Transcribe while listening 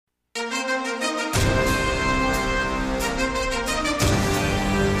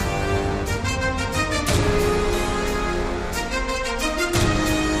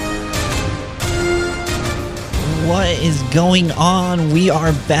is going on? We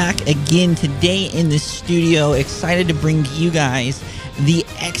are back again today in the studio. Excited to bring you guys the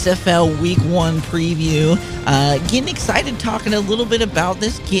XFL Week 1 preview. Getting excited talking a little bit about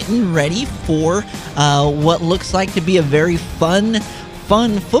this, getting ready for what looks like to be a very fun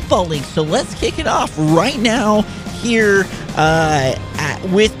football league. So let's kick it off right now here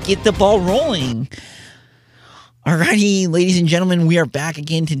with Get the Ball Rolling. Alrighty, ladies and gentlemen, we are back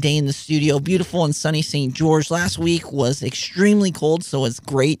again today in the studio. Beautiful and sunny St. George. Last week was extremely cold, so it's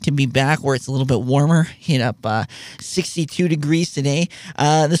great to be back where it's a little bit warmer. Hit up 62 degrees today.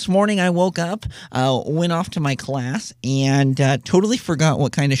 This morning I woke up, went off to my class, and totally forgot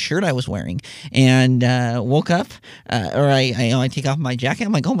what kind of shirt I was wearing. And woke up, I take off my jacket.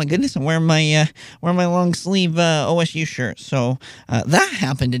 I'm like, oh my goodness, I'm wearing my long sleeve OSU shirt. So that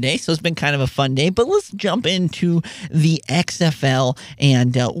happened today. So it's been kind of a fun day. But let's jump into the XFL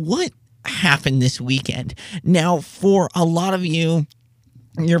and what happened this weekend. Now, for a lot of you,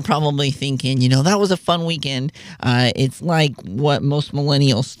 you're probably thinking, that was a fun weekend. It's like what most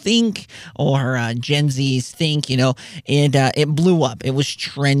millennials think or Gen Zs think, it blew up. It was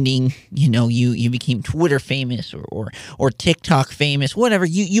trending. You became Twitter famous or TikTok famous, whatever.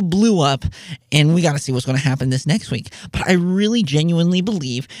 You blew up, and we got to see what's going to happen this next week. But I really genuinely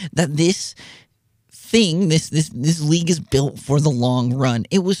believe that this league is built for the long run.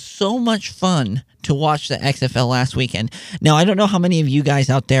 It was so much fun to watch the XFL last weekend. Now, I don't know how many of you guys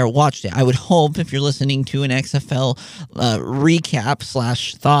out there watched it. I would hope if you're listening to an XFL recap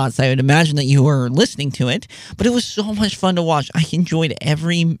 / thoughts, I would imagine that you were listening to it, but it was so much fun to watch. I enjoyed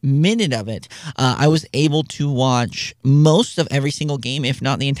every minute of it. I was able to watch most of every single game, if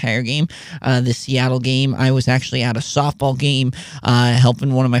not the entire game. The Seattle game, I was actually at a softball game,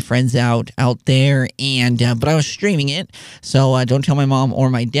 helping one of my friends out there, and but I was streaming it, so don't tell my mom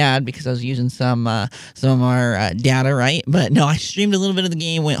or my dad because I was using some of our data, right? But no, I streamed a little bit of the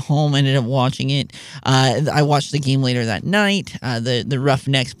game, went home, ended up watching it. I watched the game later that night. The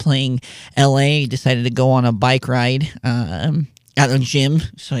Roughnecks playing LA decided to go on a bike ride at the gym,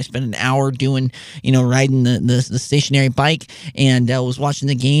 so I spent an hour doing, riding the stationary bike, and was watching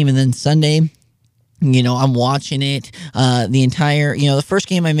the game. And then Sunday, I'm watching it, the entire, the first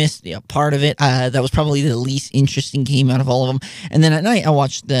game I missed part of it. That was probably the least interesting game out of all of them. And then at night I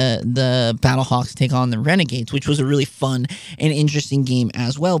watched the Battlehawks take on the Renegades, which was a really fun and interesting game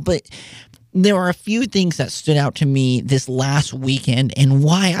as well. But there were a few things that stood out to me this last weekend and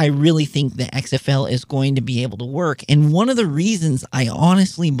why I really think the XFL is going to be able to work. And one of the reasons I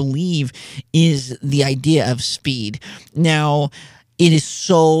honestly believe is the idea of speed. Now, it is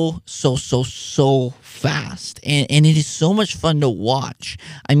so fast, and it is so much fun to watch.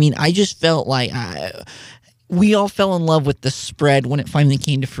 I mean, I just felt like we all fell in love with the spread when it finally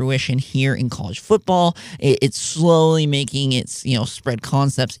came to fruition here in college football. It's slowly making its spread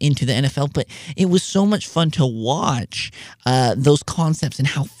concepts into the NFL, but it was so much fun to watch those concepts and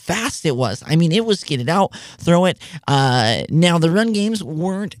how fast it was. I mean, it was get it out, throw it. Now, the run games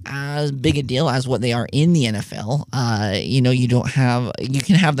weren't as big a deal as what they are in the NFL. You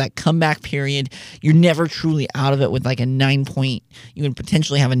can have that comeback period. You're never truly out of it with like a 9-point. You would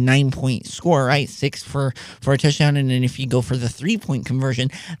potentially have a 9-point score, right? 6 for a touchdown, and then if you go for the 3-point conversion,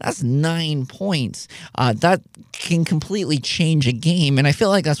 that's 9 points. That can completely change a game, and I feel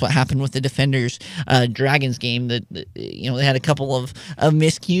like that's what happened with the Defenders Dragons game. That they had a couple of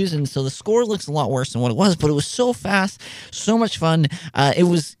miscues, and so the score looks a lot worse than what it was. But it was so fast, so much fun. It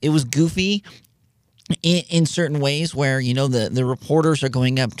was goofy in certain ways where, the reporters are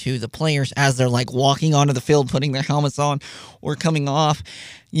going up to the players as they're like walking onto the field, putting their helmets on or coming off,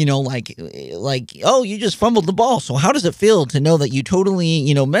 oh, you just fumbled the ball. So how does it feel to know that you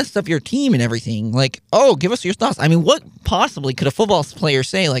totally, messed up your team and everything? Like, oh, give us your thoughts. I mean, what possibly could a football player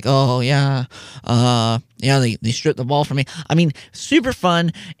say? Like, oh, yeah, they stripped the ball from me. I mean, super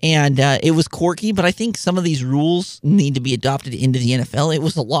fun, and it was quirky, but I think some of these rules need to be adopted into the NFL. It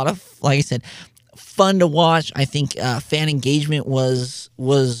was a lot of, like I said, fun to watch. I think fan engagement was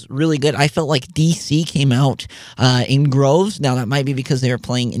really good. I felt like DC came out in Groves. Now, that might be because they were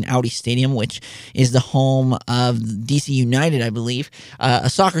playing in Audi Stadium, which is the home of DC United, I believe. A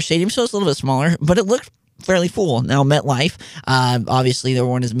soccer stadium, so it's a little bit smaller, but it looked fairly full. Now, MetLife, obviously there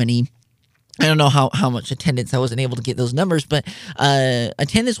weren't as many. I don't know how much attendance. I wasn't able to get those numbers, but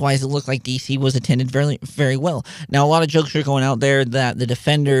attendance-wise, it looked like DC was attended very, very well. Now, a lot of jokes are going out there that the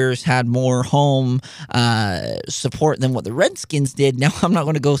Defenders had more home support than what the Redskins did. Now, I'm not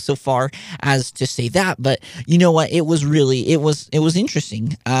going to go so far as to say that, but you know what? It was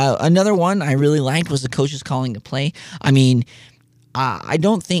interesting. Another one I really liked was the coaches calling the play. I mean, I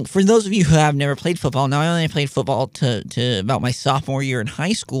don't think, for those of you who have never played football, now I only played football to about my sophomore year in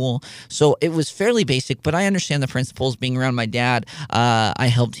high school, so it was fairly basic, but I understand the principles. Being around my dad,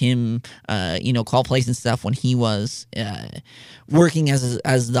 I helped him, call plays and stuff when he was working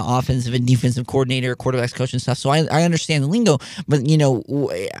as the offensive and defensive coordinator, quarterbacks coach and stuff, so I understand the lingo, but,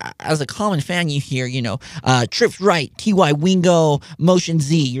 as a common fan, you hear, trips right, TY wingo, motion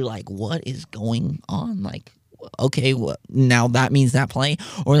Z, you're like, what is going on? Like, okay, well, now that means that play,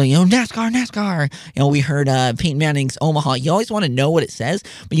 or NASCAR. We heard Peyton Manning's Omaha. You always want to know what it says,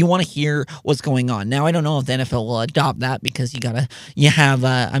 but you want to hear what's going on. Now, I don't know if the NFL will adopt that because you have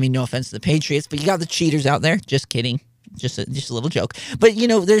no offense to the Patriots, but you got the cheaters out there. Just kidding. Just a little joke, but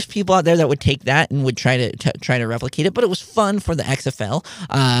there's people out there that would take that and would try to replicate it. But it was fun for the XFL.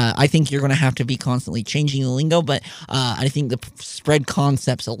 I think you're going to have to be constantly changing the lingo, but I think the spread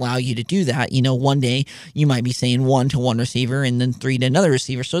concepts allow you to do that. One day you might be saying 1 to one receiver and then 3 to another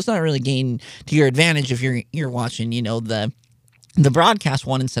receiver, so it's not really gain to your advantage if you're watching the broadcast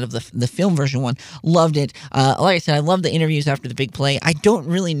one instead of the film version one. Loved it. Like I said, I love the interviews after the big play. I don't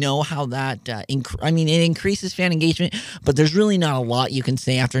really know how that it increases fan engagement, but there's really not a lot you can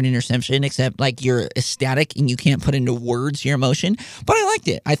say after an interception except like you're ecstatic and you can't put into words your emotion. But I liked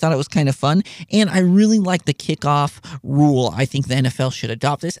it. I thought it was kind of fun, and I really like the kickoff rule. I think the NFL should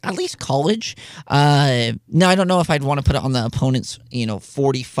adopt this, at least college. Now I don't know if I'd want to put it on the opponent's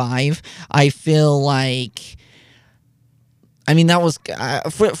 45. I feel like, that was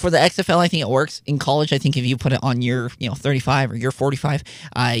for the XFL. I think it works. In college, I think if you put it on your 35 or your 45,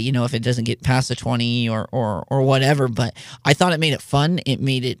 if it doesn't get past the 20 or whatever. But I thought it made it fun. It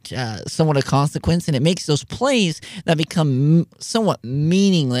made it somewhat a consequence, and it makes those plays that become somewhat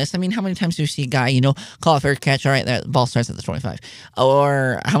meaningless. How many times do you see a guy call a fair catch? All right, that ball starts at the 25,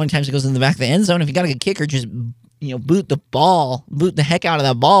 or how many times it goes in the back of the end zone? If you got a good kicker, just boot the heck out of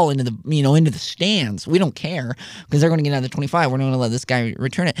that ball into the stands. We don't care because they're going to get out of the 25. We're not going to let this guy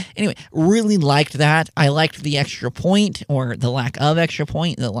return it. Anyway, really liked that. I liked the extra point or the lack of extra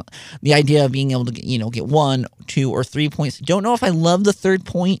point. The idea of being able to get 1, 2, or 3 points. Don't know if I love the third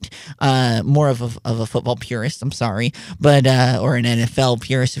point. More of a football purist. I'm sorry, but or an NFL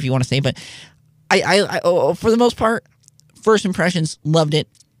purist if you want to say. But I for the most part, first impressions, loved it.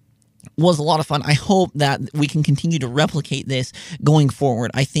 Was a lot of fun. I hope that we can continue to replicate this going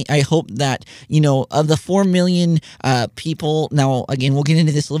forward. I hope that, of the 4 million people, now again, we'll get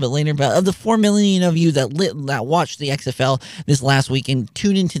into this a little bit later, but of the 4 million of you that watched the XFL this last week and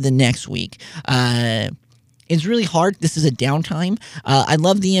tune into the next week, it's really hard. This is a downtime. I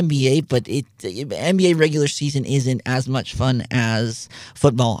love the NBA, but NBA regular season isn't as much fun as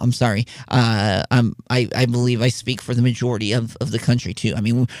football. I'm sorry. I believe I speak for the majority of the country too.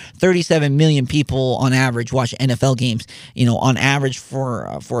 37 million people on average watch NFL games. On average for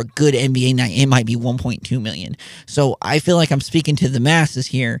a good NBA night, it might be 1.2 million. So I feel like I'm speaking to the masses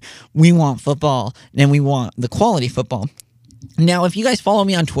here. We want football, and we want the quality football. Now, if you guys follow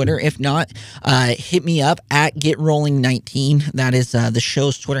me on Twitter, if not, hit me up at GetRolling19. That is the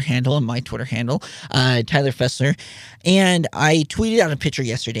show's Twitter handle and my Twitter handle, Tyler Fessler. And I tweeted out a picture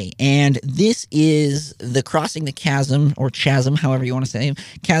yesterday, and this is the Crossing the Chasm, or Chasm, however you want to say it,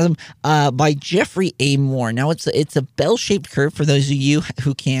 Chasm, by Jeffrey A. Moore. Now, it's a bell-shaped curve for those of you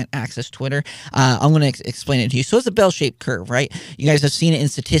who can't access Twitter. I'm going to explain it to you. So it's a bell-shaped curve, right? You guys have seen it in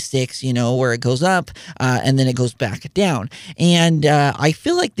statistics, where it goes up and then it goes back down. And I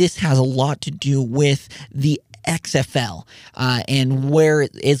feel like this has a lot to do with the XFL and where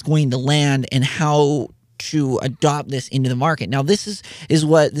it's going to land and how to adopt this into the market. Now, this is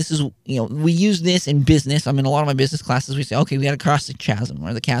we use this in business. In a lot of my business classes, we say, okay, we got to cross the chasm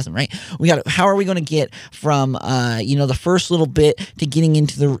or the chasm, right? How are we going to get from, the first little bit to getting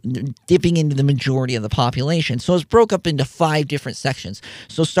into dipping into the majority of the population? So it's broke up into 5 different sections.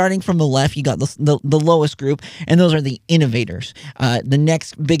 So starting from the left, you got the lowest group, and those are the innovators. The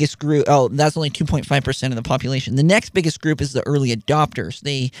next biggest group, that's only 2.5% of the population. The next biggest group is the early adopters.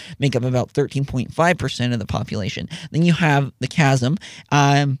 They make up about 13.5% of the population. Then you have the chasm,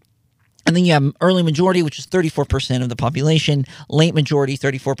 and then you have early majority, which is 34% of the population, late majority,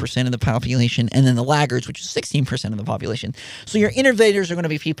 34% of the population, and then the laggards, which is 16% of the population. So your innovators are going to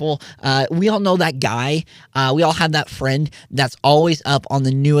be people, we all know that guy, we all have that friend that's always up on the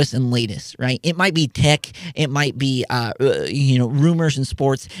newest and latest, right? It might be tech, it might be, rumors and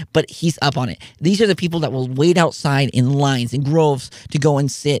sports, but he's up on it. These are the people that will wait outside in lines and groves to go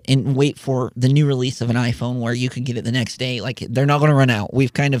and sit and wait for the new release of an iPhone where you can get it the next day. Like, they're not going to run out.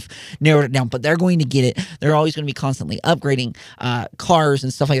 We've kind of narrowed narrowed it down, but they're going to get it. They're always going to be constantly upgrading cars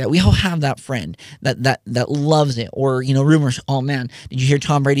and stuff like that. We all have that friend that loves it. Or, rumors, oh man, did you hear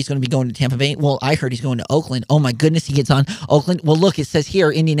Tom Brady's going to be going to Tampa Bay? Well, I heard he's going to Oakland. Oh my goodness, he gets on Oakland. Well, look, it says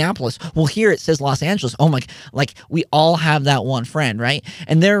here Indianapolis. Well, here it says Los Angeles. Oh my, like we all have that one friend, right?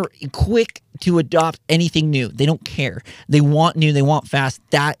 And they're quick to adopt anything new. They don't care. They want new. They want fast.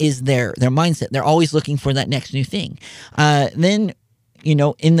 That is their mindset. They're always looking for that next new thing. Then,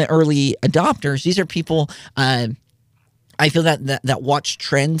 in the early adopters, these are people. I feel that watch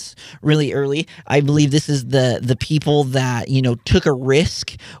trends really early. I believe this is the people that took a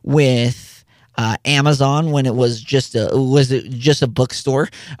risk with Amazon when it was just a bookstore,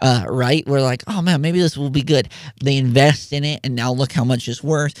 right? We're like, oh man, maybe this will be good. They invest in it, and now look how much it's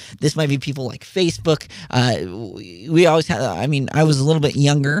worth. This might be people like Facebook. We always had. I mean, I was a little bit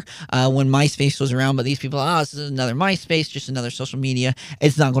younger when MySpace was around, but these people, this is another MySpace, just another social media.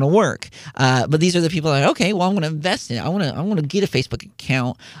 It's not going to work. But these are the people that, okay, well, I'm going to invest in it. I want to get a Facebook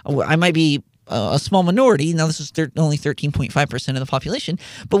account. I might be a small minority. Now, this is only 13.5% of the population,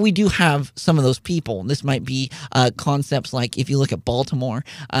 but we do have some of those people. This might be concepts like if you look at Baltimore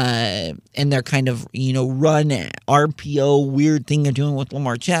and they're kind of, run RPO, weird thing they're doing with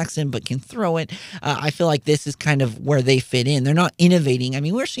Lamar Jackson, but can throw it. I feel like this is kind of where they fit in. They're not innovating. I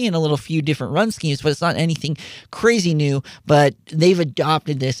mean, we're seeing a few different run schemes, but it's not anything crazy new, but they've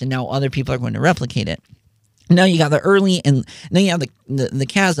adopted this and now other people are going to replicate it. Now you got the early, and then you have the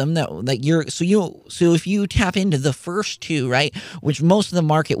chasm that you're so if you tap into the first two, right, which most of the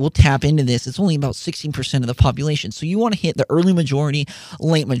market will tap into this, it's only about 16% of the population. So you want to hit the early majority,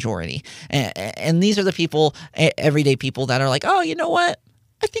 late majority, and these are the people, everyday people that are like, oh, you know what,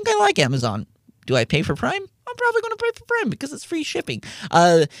 I think I like Amazon. Do I pay for Prime? I'm probably going to pay for Prime because it's free shipping.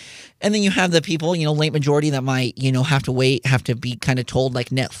 And then you have the people, late majority that might, have to be kind of told like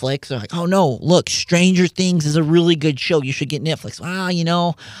Netflix. They're like, oh no, look, Stranger Things is a really good show. You should get Netflix.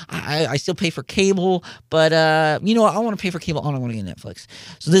 I still pay for cable, but I want to pay for cable. I don't want to get Netflix.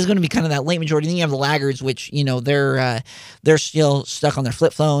 So this is going to be kind of that late majority. Then you have the laggards, which, they're still stuck on their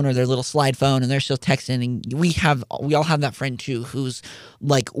flip phone or their little slide phone, and they're still texting. And we all have that friend too, who's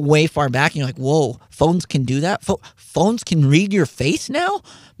like way far back, and you're like, whoa, phones can do that? Phones can read your face now?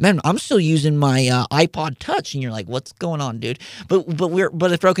 Man, I'm still using my iPod Touch, and you're like, what's going on, dude? But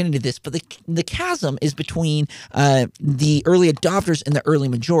it's broken into this. But the chasm is between the early adopters and the early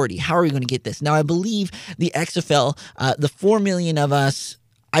majority. How are we going to get this? Now, I believe the XFL, the 4 million of us,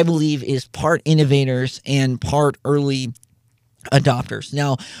 I believe, is part innovators and part early adopters.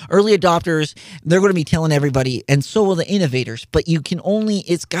 Now, early adopters, they're going to be telling everybody, and so will the innovators, but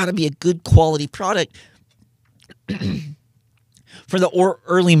it's got to be a good quality product for the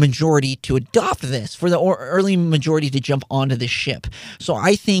early majority to adopt this, for the early majority to jump onto this ship. So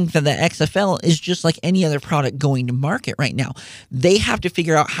I think that the XFL is just like any other product going to market right now. They have to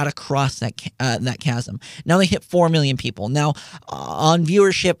figure out how to cross that chasm. Now they hit 4 million people. Now on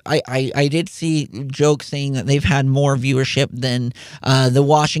viewership, I did see jokes saying that they've had more viewership than the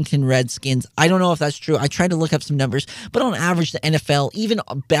Washington Redskins. I don't know if that's true. I tried to look up some numbers, but on average, the NFL, even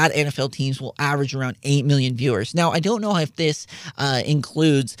bad NFL teams, will average around 8 million viewers. Now I don't know if this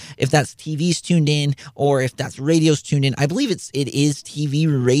includes if that's TVs tuned in or if that's radios tuned in. I believe it is TV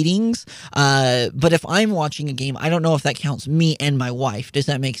ratings, but if I'm watching a game, I don't know if that counts me and my wife. Does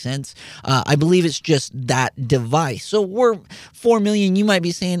that make sense? I believe it's just that device. So we're 4 million. You might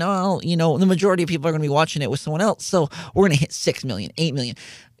be saying, oh, the majority of people are going to be watching it with someone else, so we're going to hit 6 million, 8 million.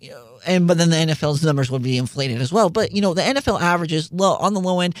 But then the NFL's numbers would be inflated as well. But the NFL averages on the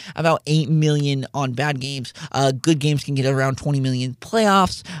low end about 8 million on bad games. Good games can get around 20 million.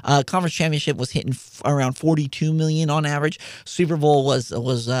 Playoffs, conference championship was hitting around 42 million on average. Super Bowl was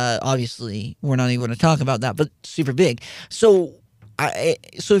obviously, we're not even going to talk about that, but super big. So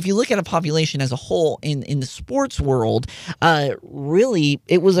if you look at a population as a whole in the sports world, really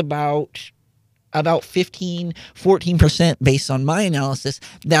it was about 14% based on my analysis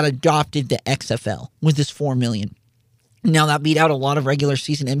that adopted the XFL with this 4 million. Now, that beat out a lot of regular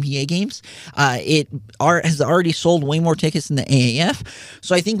season NBA games. It has already sold way more tickets than the AAF.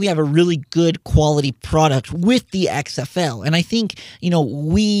 So I think we have a really good quality product with the XFL. And I think,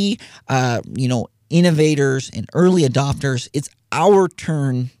 we, innovators and early adopters, it's our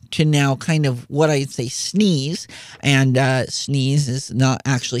turn to now kind of what I'd say sneeze, and sneeze is not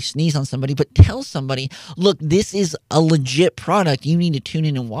actually sneeze on somebody, but tell somebody, look, this is a legit product. You need to tune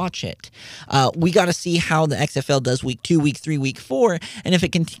in and watch it. We got to see how the XFL does week 2, week 3, week 4, and if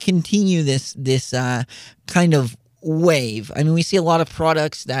it can continue this kind of wave. I mean, we see a lot of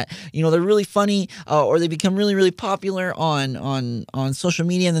products that, they're really funny, or they become really, really popular on social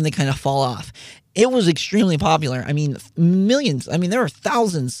media, and then they kind of fall off. It was extremely popular. I mean, millions. I mean, there were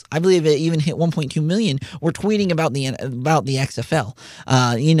thousands. I believe it even hit 1.2 million were tweeting about the XFL.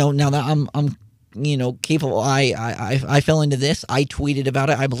 Now that I'm capable. I fell into this. I tweeted about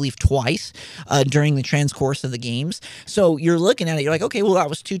it, I believe, twice during the transcourse of the games. So you're looking at it, you're like, okay, well, that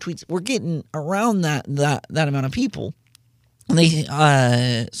was 2 tweets. We're getting around that amount of people. So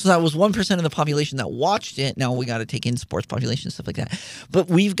that was 1% of the population that watched it. Now we got to take in sports population and stuff like that, but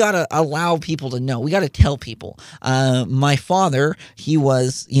we've got to allow people to know. We got to tell people. My father, he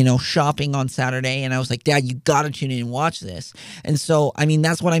was, shopping on Saturday, and I was like, Dad, you got to tune in and watch this. And so, I mean,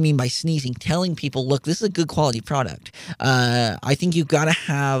 that's what I mean by sneezing, telling people, look, this is a good quality product. I think you've got to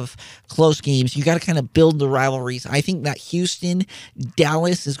have close games. You got to kind of build the rivalries. I think that Houston,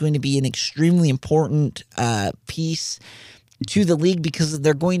 Dallas is going to be an extremely important piece to the league, because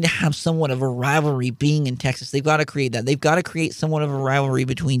they're going to have somewhat of a rivalry being in Texas. They've got to create that. They've got to create somewhat of a rivalry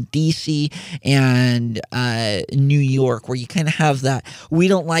between DC and New York, where you kind of have that, we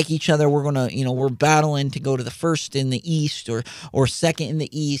don't like each other. We're going to, we're battling to go to the first in the East or second in the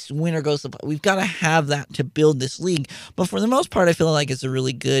East. Winner goes to, we've got to have that to build this league. But for the most part, I feel like it's a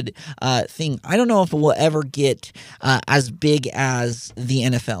really good thing. I don't know if it will ever get as big as the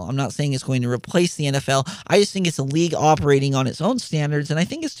NFL. I'm not saying it's going to replace the NFL. I just think it's a league operating on its own standards, and I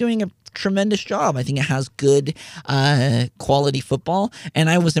think it's doing a tremendous job. I think it has good quality football, and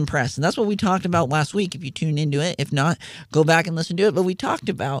I was impressed. And that's what we talked about last week. If you tune into it, if not, go back and listen to it. But we talked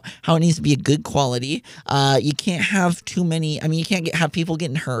about how it needs to be a good quality. You can't have too many. I mean, you can't have people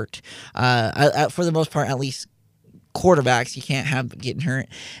getting hurt. For the most part, at least quarterbacks, you can't have getting hurt.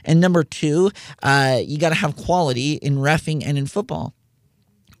 And number 2, you got to have quality in reffing and in football.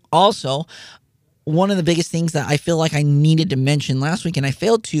 Also, one of the biggest things that I feel like I needed to mention last week, and I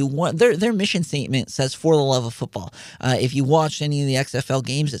failed to, their mission statement says, for the love of football. If you watched any of the XFL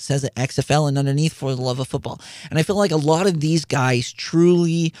games, it says XFL and underneath, for the love of football. And I feel like a lot of these guys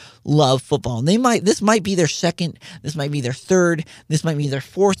truly love football. And this might be their second, this might be their third, this might be their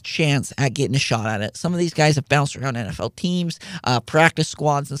fourth chance at getting a shot at it. Some of these guys have bounced around NFL teams, practice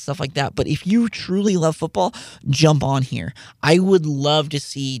squads and stuff like that. But if you truly love football, jump on here. I would love to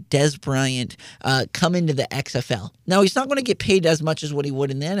see Dez Bryant come into the XFL. Now, he's not going to get paid as much as what he would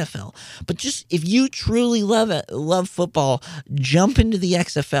in the NFL, but just if you truly love football, jump into the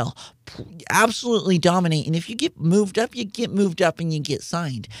XFL. Absolutely dominate. And if you get moved up, you get moved up and you get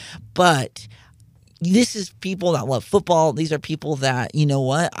signed. But this is people that love football. These are people that, you know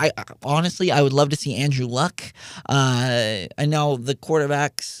what? I honestly, I would love to see Andrew Luck. I know the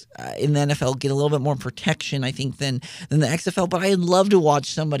quarterbacks in the NFL get a little bit more protection, I think, than the XFL. But I'd love to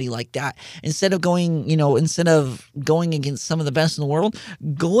watch somebody like that instead of going against some of the best in the world.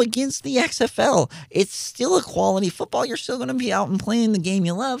 Go against the XFL. It's still a quality football. You're still going to be out and playing the game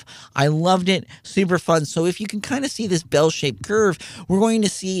you love. I loved it. Super fun. So if you can kind of see this bell-shaped curve, we're going to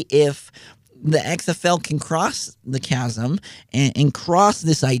see if the XFL can cross the chasm and cross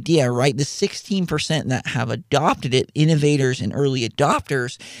this idea, right? The 16% that have adopted it, innovators and early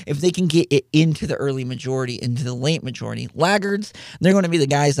adopters, if they can get it into the early majority, into the late majority. Laggards, they're going to be the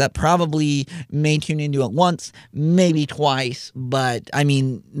guys that probably may tune into it once, maybe twice, but I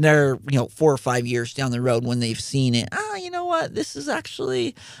mean, they're 4 or 5 years down the road when they've seen it. You know what? This is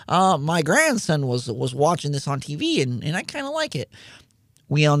actually, my grandson was watching this on TV and I kind of like it.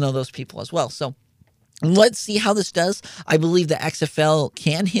 We all know those people as well. So let's see how this does. I believe the XFL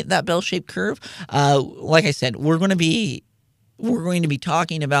can hit that bell-shaped curve. Like I said, we're going to be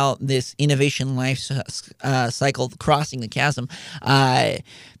talking about this innovation life cycle, crossing the chasm.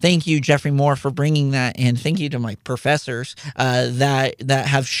 Thank you, Jeffrey Moore, for bringing that, and thank you to my professors that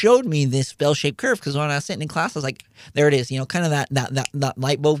have showed me this bell-shaped curve. Because when I was sitting in class, I was like, there it is. Kind of that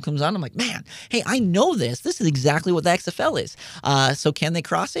light bulb comes on. I'm like, man, hey, I know this. This is exactly what the XFL is. So can they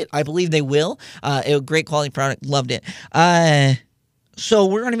cross it? I believe they will. A great quality product. Loved it. So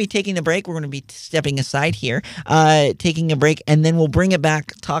we're going to be taking a break. We're going to be stepping aside here, taking a break, and then we'll bring it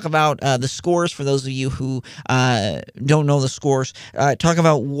back, talk about the scores for those of you who don't know the scores, talk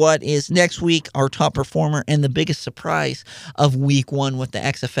about what is next week, our top performer, and the biggest surprise of week 1 with the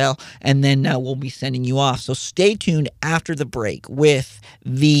XFL, and then we'll be sending you off. So stay tuned after the break with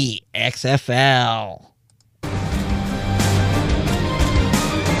the XFL.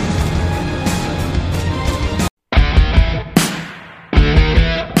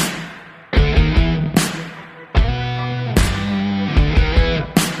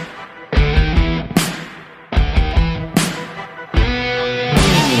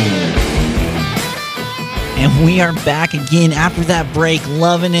 We are back again after that break.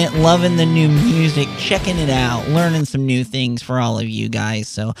 Loving it, loving the new music, checking it out, learning some new things for all of you guys.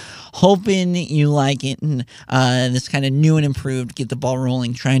 So hoping you like it and this kind of new and improved, get the ball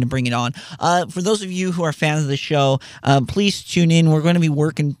rolling, trying to bring it on. For those of you who are fans of the show, please tune in. We're going to be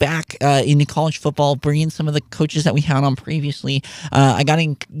working back into college football, bringing some of the coaches that we had on previously. I got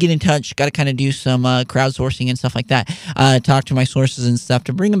to get in touch, got to kind of do some crowdsourcing and stuff like that, talk to my sources and stuff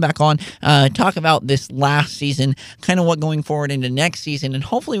to bring them back on, talk about this last season, kind of what going forward into next season, and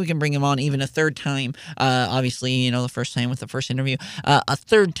hopefully we can bring him on even a third time. Obviously, you know, the first time with the first interview, a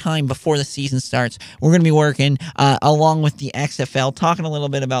third time before the season starts. We're going to be working along with the XFL, talking a little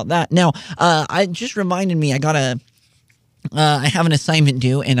bit about that. Now, I just reminded me, I have an assignment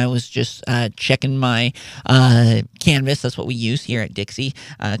due, and I was just checking my Canvas. That's what we use here at Dixie,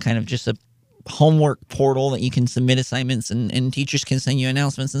 kind of just a homework portal that you can submit assignments and teachers can send you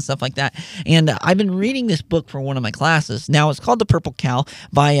announcements and stuff like that. And I've been reading this book for one of my classes. Now, it's called The Purple Cow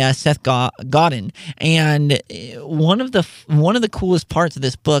by Seth Godin. And one of the coolest parts of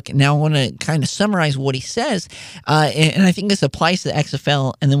this book, now I want to kind of summarize what he says, and I think this applies to the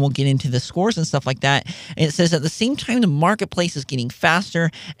XFL, and then we'll get into the scores and stuff like that. And it says, at the same time, the marketplace is getting faster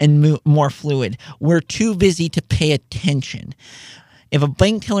and more fluid. We're too busy to pay attention. If a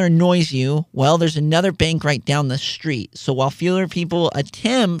bank teller annoys you, well, there's another bank right down the street. So while fewer people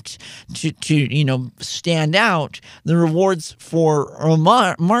attempt to stand out, the rewards for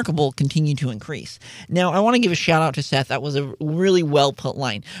remarkable continue to increase. Now, I want to give a shout out to Seth. That was a really well put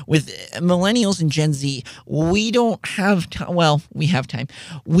line. With millennials and Gen Z, we don't have time. Well, we have time.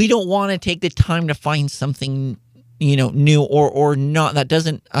 We don't want to take the time to find something new or not that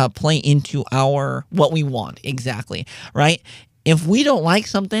doesn't play into what we want exactly, right? If we don't like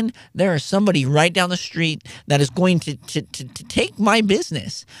something, there is somebody right down the street that is going to take my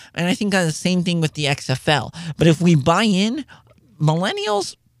business. And I think that's the same thing with the XFL. But if we buy in,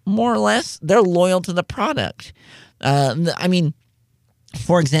 millennials, more or less, they're loyal to the product.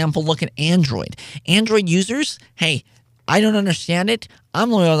 For example, look at Android. Android users, hey, I don't understand it. I'm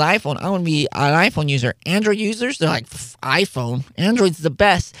loyal to iPhone. I want to be an iPhone user. Android users, they're like, iPhone. Android's the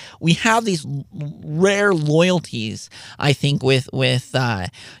best. We have these rare loyalties, I think, with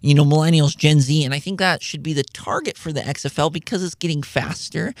millennials, Gen Z, and I think that should be the target for the XFL because it's getting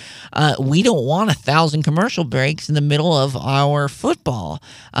faster. We don't want 1,000 commercial breaks in the middle of our football.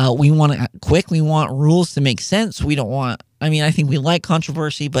 We want it quick. We want rules to make sense. We don't want... I think we like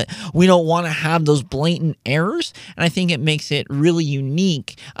controversy, but we don't want to have those blatant errors, and I think it makes it really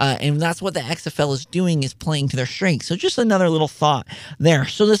unique, and that's what the XFL is doing, is playing to their strengths. So just another little thought there.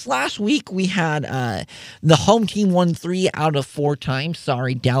 So this last week, we had the home team won 3 out of 4 times.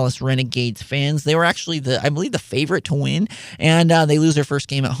 Sorry, Dallas Renegades fans. They were actually, I believe, the favorite to win, and they lose their first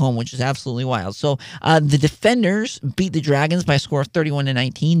game at home, which is absolutely wild. So the Defenders beat the Dragons by a score of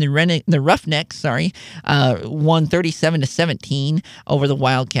 31-19. The Roughnecks, won 37-17 over the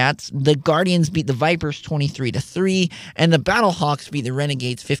Wildcats. The Guardians beat the Vipers 23-3, and the Battlehawks beat the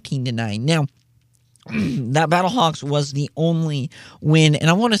Renegades 15-9. Now, that Battlehawks was the only win, and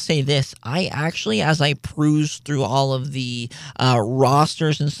I want to say this. I actually, as I perused through all of the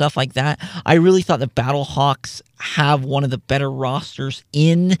rosters and stuff like that, I really thought the Battlehawks have one of the better rosters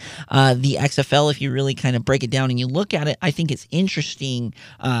in the XFL. If you really kind of break it down and you look at it, I think it's interesting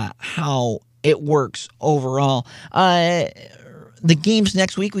how it works overall. The games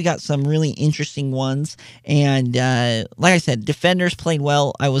next week, we got some really interesting ones. And like I said, Defenders played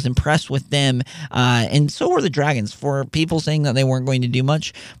well. I was impressed with them. And so were the Dragons. For people saying that they weren't going to do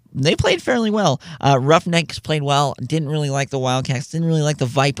much, they played fairly well. Roughnecks played well. Didn't really like the Wildcats. Didn't really like the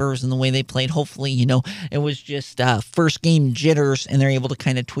Vipers and the way they played. Hopefully, it was just first game jitters, and they're able to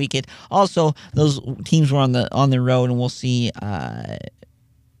kind of tweak it. Also, those teams were on the road, and we'll see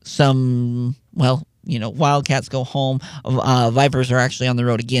Wildcats go home. Vipers are actually on the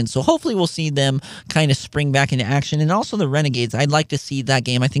road again. So hopefully we'll see them kind of spring back into action. And also the Renegades. I'd like to see that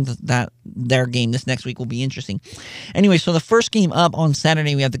game. I think that their game this next week will be interesting. Anyway, so the first game up on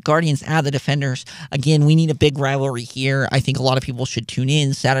Saturday, we have the Guardians at the Defenders. Again, we need a big rivalry here. I think a lot of people should tune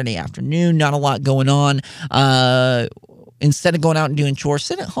in Saturday afternoon. Not a lot going on. Instead of going out and doing chores,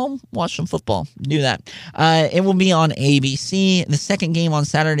 sit at home, watch some football. Do that. It will be on ABC. The second game on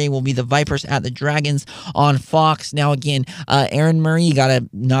Saturday will be the Vipers at the Dragons on Fox. Now, again, Aaron Murray, you got to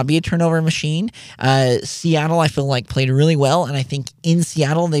not be a turnover machine. Seattle, I feel like, played really well, and I think in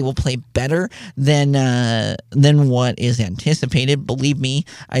Seattle they will play better than what is anticipated. Believe me,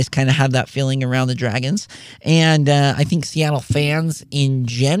 I just kind of had that feeling around the Dragons. And I think Seattle fans in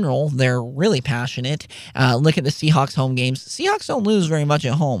general, they're really passionate. Look at the Seahawks home game. games. Seahawks don't lose very much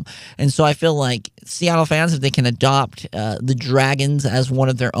at home. And so I feel like Seattle fans, if they can adopt the Dragons as one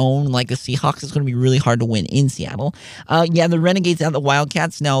of their own, like the Seahawks, it's going to be really hard to win in Seattle. The Renegades and the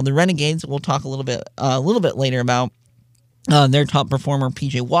Wildcats. Now, the Renegades, we'll talk a little bit later about their top performer,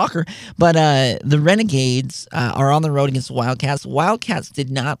 PJ Walker. But the Renegades are on the road against the Wildcats. Wildcats did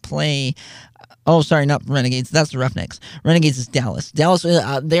not play... Oh, sorry, not Renegades. That's the Roughnecks. Renegades is Dallas. Dallas,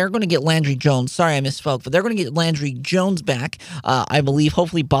 they're going to get Landry Jones. Sorry, I misspoke, but they're going to get Landry Jones back, I believe.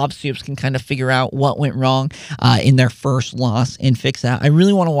 Hopefully, Bob Stoops can kind of figure out what went wrong in their first loss and fix that. I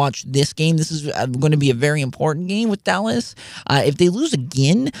really want to watch this game. This is going to be a very important game with Dallas. If they lose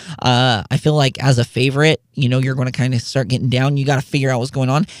again, I feel like as a favorite, you're going to kind of start getting down. You got to figure out what's going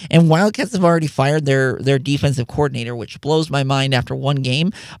on. And Wildcats have already fired their defensive coordinator, which blows my mind after one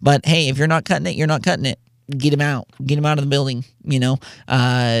game. But hey, if you're not cutting it, you're not cutting it. Get him out. Get him out of the building.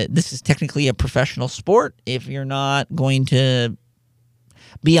 This is technically a professional sport. If you're not going to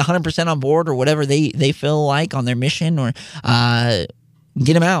be 100% on board or whatever they feel like on their mission, or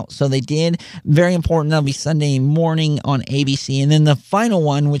get him out. So they did. Very important. That'll be Sunday morning on ABC. And then the final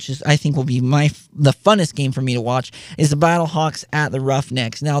one, which is I think will be the funnest game for me to watch, is the Battlehawks at the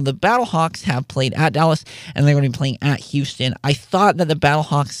Roughnecks. Now, the Battlehawks have played at Dallas, and they're going to be playing at Houston. I thought that the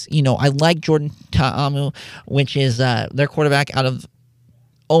Battlehawks, I like Jordan Ta'amu, which is their quarterback out of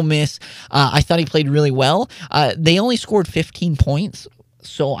Ole Miss. I thought he played really well. They only scored 15 points.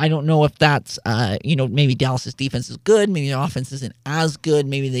 So I don't know if that's, maybe Dallas's defense is good. Maybe their offense isn't as good.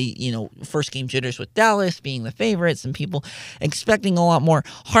 Maybe they, first game jitters with Dallas being the favorites and people expecting a lot more.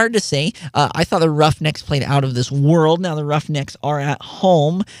 Hard to say. I thought the Roughnecks played out of this world. Now the Roughnecks are at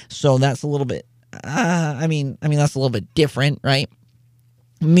home, so that's a little bit, that's a little bit different, right?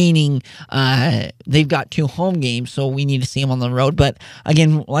 Meaning they've got 2 home games, so we need to see them on the road. But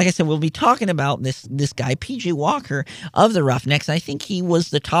again, like I said, we'll be talking about this guy, PJ Walker of the Roughnecks. I think he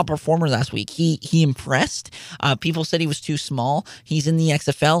was the top performer last week. He impressed. People said he was too small. He's in the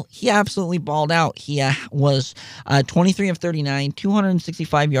XFL. He absolutely balled out. He was 23 of 39,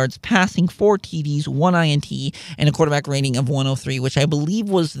 265 yards passing, 4 TDs, 1 INT, and a quarterback rating of 103, which I believe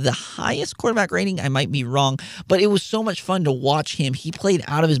was the highest quarterback rating. I might be wrong, but it was so much fun to watch him. He played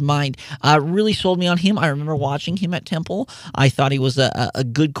out of his mind. Really sold me on him. I remember watching him at Temple. I thought he was a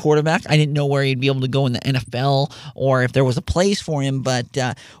good quarterback. I didn't know where he'd be able to go in the NFL or if there was a place for him, but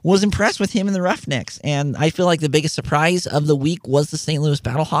was impressed with him in the Roughnecks. And I feel like the biggest surprise of the week was the St. Louis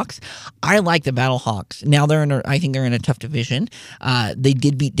Battlehawks. I like the Battlehawks. Now I think they're in a tough division. They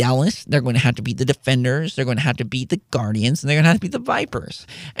did beat Dallas. They're going to have to beat the Defenders. They're going to have to beat the Guardians, and they're going to have to beat the Vipers.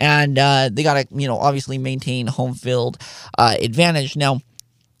 And they got to, obviously maintain home field advantage. Now,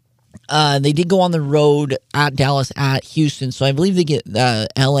 they did go on the road at Dallas, at Houston, so I believe they get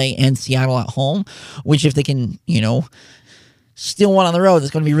LA and Seattle at home, which if they can, steal one on the road, that's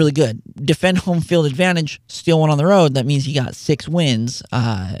going to be really good. Defend home field advantage, steal one on the road, that means you got 6 wins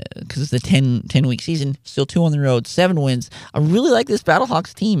because it's the 10-week season, still 2 on the road, 7 wins. I really like this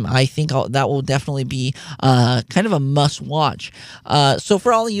Battlehawks team. I think that will definitely be kind of a must-watch. So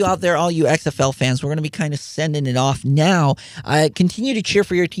for all of you out there, all you XFL fans, we're going to be kind of sending it off now. Continue to cheer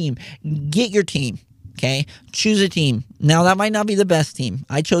for your team. Get your team. Okay, choose a team. Now, that might not be the best team.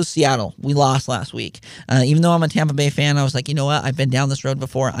 I chose Seattle. We lost last week. Even though I'm a Tampa Bay fan, I was like, you know what? I've been down this road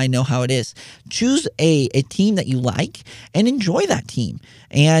before. I know how it is. Choose a team that you like and enjoy that team.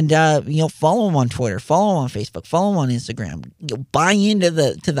 And, follow them on Twitter. Follow them on Facebook. Follow them on Instagram. Buy into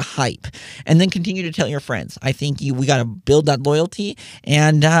the hype. And then continue to tell your friends. I think we got to build that loyalty.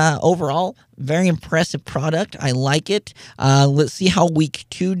 And overall, very impressive product. I like it. Let's see how week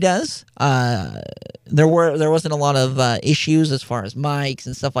 2 does. There wasn't a lot of issues as far as mics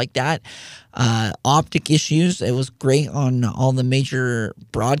and stuff like that. Optic issues. It was great on all the major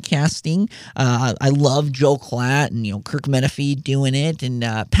broadcasting. I love Joe Klatt and Kirk Menefee doing it, and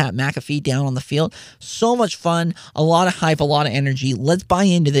Pat McAfee down on the field. So much fun. A lot of hype. A lot of energy. Let's buy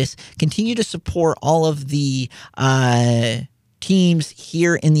into this. Continue to support all of the teams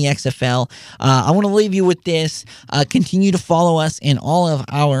here in the XFL. I want to leave you with this. Continue to follow us in all of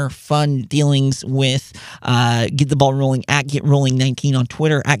our fun dealings with Get the Ball Rolling at Get Rolling 19 on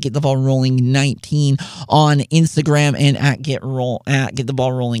Twitter, at Get the Ball Rolling 19 on Instagram, and at Get the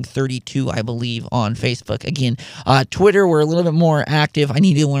Ball Rolling 32, I believe, on Facebook. Again, Twitter, we're a little bit more active. I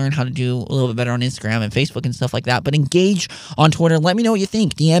need to learn how to do a little bit better on Instagram and Facebook and stuff like that. But engage on Twitter. Let me know what you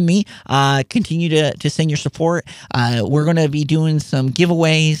think. DM me. Continue to send your support. We're going to be doing some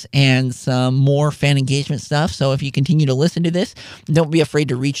giveaways and some more fan engagement stuff. So if you continue to listen to this, don't be afraid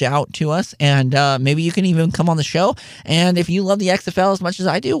to reach out to us, and maybe you can even come on the show. And if you love the XFL as much as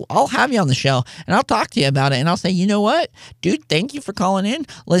I do, I'll have you on the show and I'll talk to you about it. And I'll say, you know what, dude, thank you for calling in.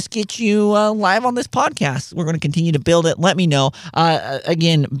 Let's get you live on this podcast. We're going to continue to build it. Let me know.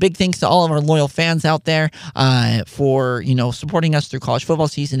 Again, big thanks to all of our loyal fans out there for supporting us through college football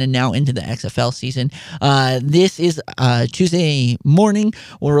season and now into the XFL season. This is Tuesday morning.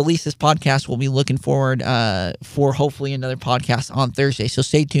 We'll release this podcast. We'll be looking forward for hopefully another podcast on Thursday. So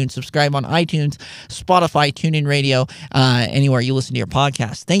stay tuned. Subscribe on iTunes, Spotify, TuneIn Radio, anywhere you listen to your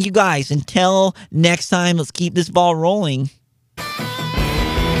podcast. Thank you guys. Until next time, let's keep this ball rolling.